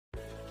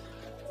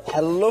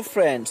Hello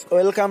friends,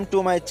 welcome to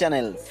my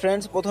channel.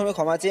 Friends, প্রথমে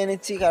ক্ষমা চেয়ে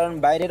নিচ্ছি কারণ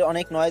বাইরের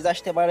অনেক নয়েজ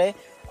আসতে পারে।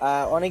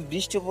 অনেক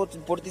বৃষ্টি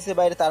পড়তেছে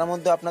বাইরে, তার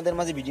মধ্যে আপনাদের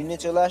মাঝে ভিডিও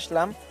নিয়ে চলে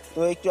আসলাম। তো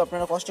একটু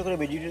আপনারা কষ্ট করে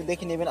ভিডিওটি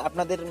দেখে নেবেন।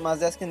 আপনাদের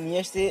মাঝে আজকে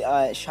নিয়ে এসেছি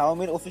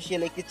শাওমির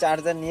অফিসিয়াল একটি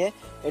চার্জার নিয়ে।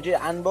 এটির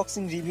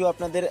আনবক্সিং রিভিউ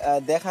আপনাদের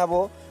দেখাবো।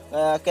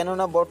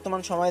 কেননা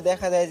বর্তমান সময়ে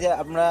দেখা যায় যে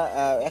আমরা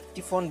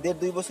একটি ফোন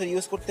 1.5-2 বছর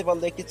ইউজ করতে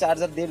পারলে একটি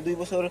চার্জার 1.5-2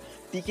 বছর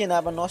টিকে না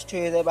বা নষ্ট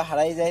হয়ে যায় বা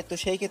হারাই যায়। তো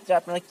সেই ক্ষেত্রে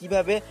আপনারা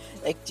কিভাবে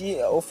একটি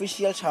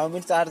অফিসিয়াল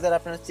শাওমির চার্জার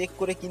আপনারা চেক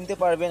করে কিনতে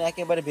পারবেন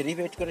একেবারে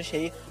ভেরিফাইড করে,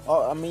 সেই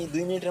আমি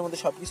 2 মিনিটের মধ্যে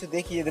সব কিছু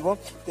দেখিয়ে দেবো।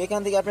 তো এখান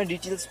থেকে আপনি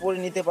ডিটেলস পড়ে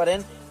নিতে পারেন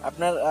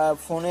আপনার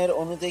ফোনের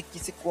অনুযায়ী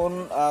কোন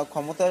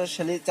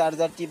ক্ষমতাশালী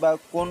চার্জারটি বা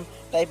কোন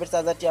টাইপের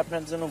চার্জারটি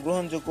আপনার জন্য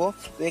গ্রহণযোগ্য।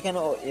 তো এখানে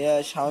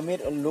শাওমির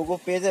লোগো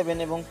পেয়ে যাবেন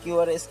এবং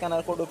কিউআর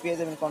স্ক্যানার কোডও পেয়ে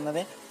যাবেন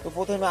কর্নারে। তো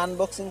প্রথমে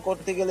আনবক্সিং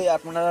করতে গেলে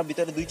আপনারা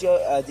ভিতরে দুইটা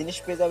জিনিস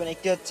পেয়ে যাবেন,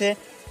 একটি হচ্ছে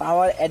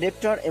পাওয়ার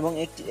অ্যাডাপ্টার এবং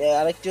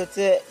আরেকটি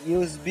হচ্ছে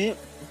ইউএসবি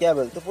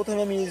কেবল। তো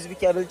প্রথমে আমি ইউএসবি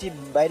কেবলটি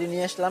বাইরে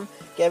নিয়ে আসলাম।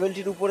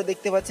 কেবলটির উপরে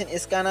দেখতে পাচ্ছেন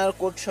স্ক্যানার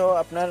কোড সহ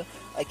আপনার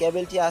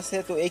কেবলটি আছে।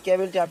 তো এই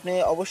কেবলটি আপনি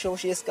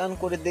অবশ্যই স্ক্যান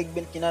করে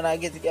দেখবেন কেনার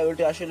আগে যে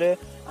কেবলটি আসলে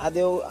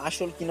আদেও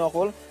আসল কি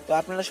নকল। তো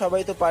আপনারা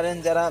সবাই তো পারেন,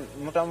 যারা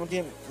মোটামুটি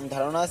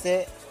ধারণা আছে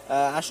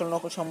আসল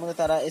নকল সম্বন্ধে,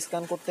 তারা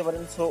স্ক্যান করতে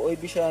পারেন। সো ওই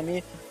বিষয়ে আমি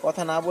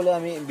কথা না বলে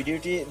আমি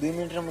ভিডিওটি 2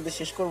 মিনিটের মধ্যে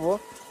শেষ করব।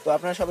 তো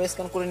আপনারা সবাই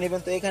স্ক্যান করে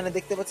নেবেন। তো এখানে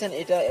দেখতে পাচ্ছেন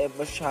এটা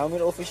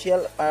শাওমির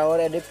official power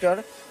adapter,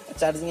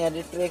 charging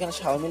adapter. এখানে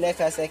শাওমি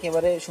লেখা আছে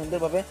একেবারে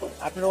সুন্দরভাবে।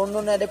 আপনারা অন্য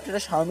অন্য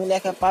অ্যাডাপ্টারে শাওমি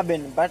লেখা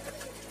পাবেন, বাট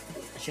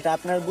সেটা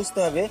আপনার বুঝতে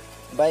হবে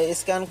বা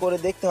স্ক্যান করে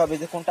দেখতে হবে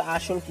যে কোনটা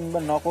আসল কিংবা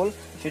নকল,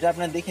 সেটা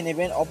আপনার দেখে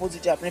নেবেন।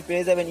 অপোজিটে আপনি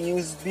পেয়ে যাবেন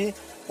ইউএসবি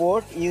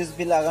পোর্ট,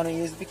 ইউএসবি লাগানো,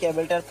 ইউএসবি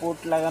কেবলটার পোর্ট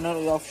লাগানোর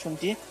ওই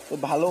অপশনটি। তো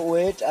ভালো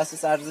ওয়েট আছে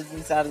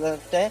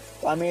চার্জারটায়।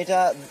 তো আমি এটা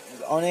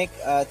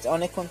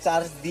অনেকক্ষণ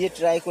চার্জ দিয়ে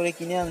ট্রাই করে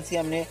কিনে আনছি।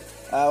 আমি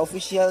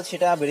অফিসিয়াল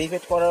সেটা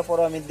ভেরিফাইড করার পর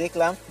আমি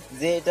দেখলাম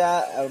যে এটা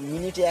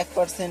মিনিটে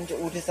 1%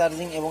 উঠে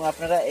চার্জিং। এবং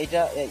আপনারা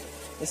এটা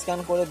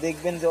স্ক্যান করে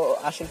দেখবেন যে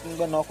আসল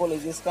কিংবা নকল।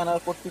 এই যে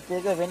স্ক্যানার কোডটি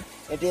পেয়ে যাবেন,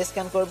 এটি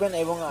স্ক্যান করবেন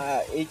এবং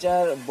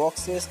এইটার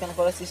বক্সে স্ক্যান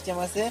করার সিস্টেম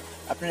আছে,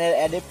 আপনার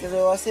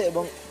অ্যাডাপ্টারেও আছে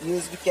এবং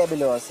ইউএসবি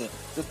কেবলেও আছে।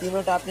 তো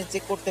তিনোটা আপনি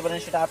চেক করতে পারেন,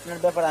 সেটা আপনার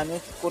ব্যাপার, আমিও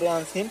করে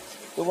আনছি।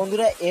 তো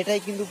বন্ধুরা,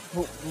 এটাই কিন্তু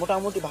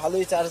মোটামুটি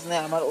ভালোই চার্জ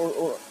নেয়।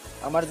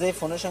 আমার যে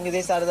ফোনের সঙ্গে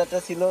যে চার্জারটা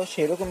ছিল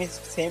সেরকমই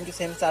সেম টু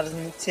সেম চার্জ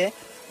নিচ্ছে।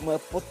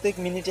 প্রত্যেক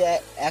মিনিটে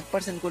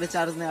 1% করে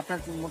চার্জ নেয়। আপনার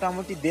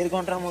মোটামুটি 1.5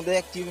 ঘন্টার মধ্যে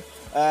একটি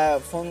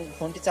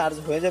ফোনটি চার্জ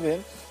হয়ে যাবে।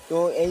 তো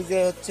এই যে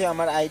হচ্ছে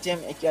আমার আইটেম,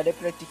 একটি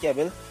অ্যাডাপ্টার, একটি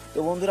কেবল। তো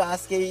বন্ধুরা,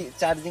 আজকে এই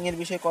চার্জিংয়ের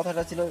বিষয়ে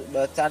কথাটা ছিল,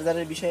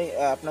 চার্জারের বিষয়ে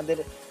আপনাদের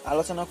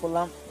আলোচনা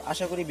করলাম।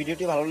 আশা করি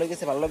ভিডিওটি ভালো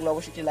লেগেছে। ভালো লাগলে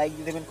অবশ্যই একটি লাইক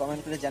দিয়ে দেবেন,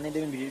 কমেন্ট করে জানিয়ে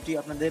দেবেন ভিডিওটি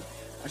আপনাদের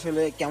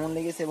আসলে কেমন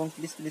লেগেছে। এবং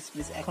প্লিজ প্লিজ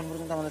প্লিজ এখন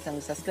পর্যন্ত আমাদের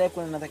চ্যানেল সাবস্ক্রাইব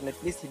করে না থাকলে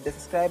please hit the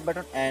subscribe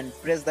button and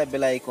press the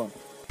bell icon.